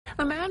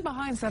The man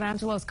behind San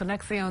Angelo's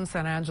Conexion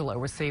San Angelo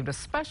received a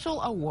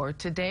special award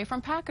today from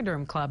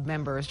Pachyderm Club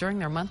members. During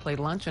their monthly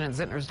luncheon at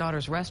Zintner's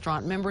Daughters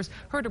Restaurant, members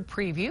heard a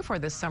preview for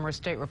this summer's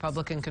state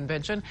Republican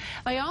convention.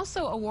 They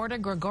also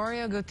awarded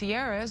Gregorio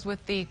Gutierrez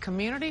with the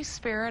Community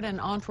Spirit and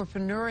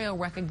Entrepreneurial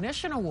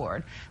Recognition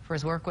Award for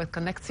his work with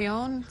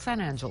Conexion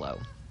San Angelo.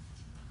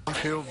 I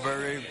feel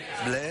very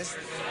blessed.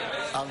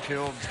 I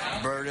feel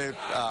very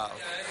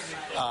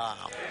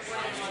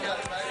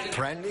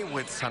friendly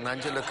with San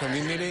Angelo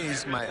community.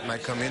 Is my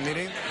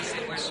community.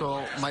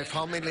 So my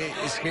family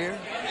is here.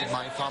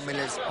 My family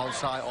is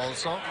outside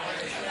also.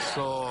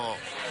 So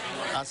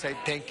I say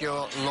thank you,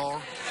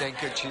 Lord.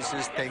 Thank you,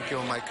 Jesus. Thank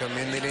you, my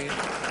community.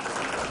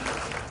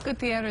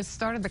 Gutierrez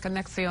started the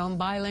Conexion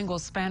bilingual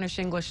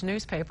Spanish-English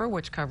newspaper,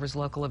 which covers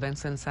local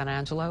events in San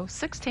Angelo,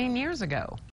 16 years ago.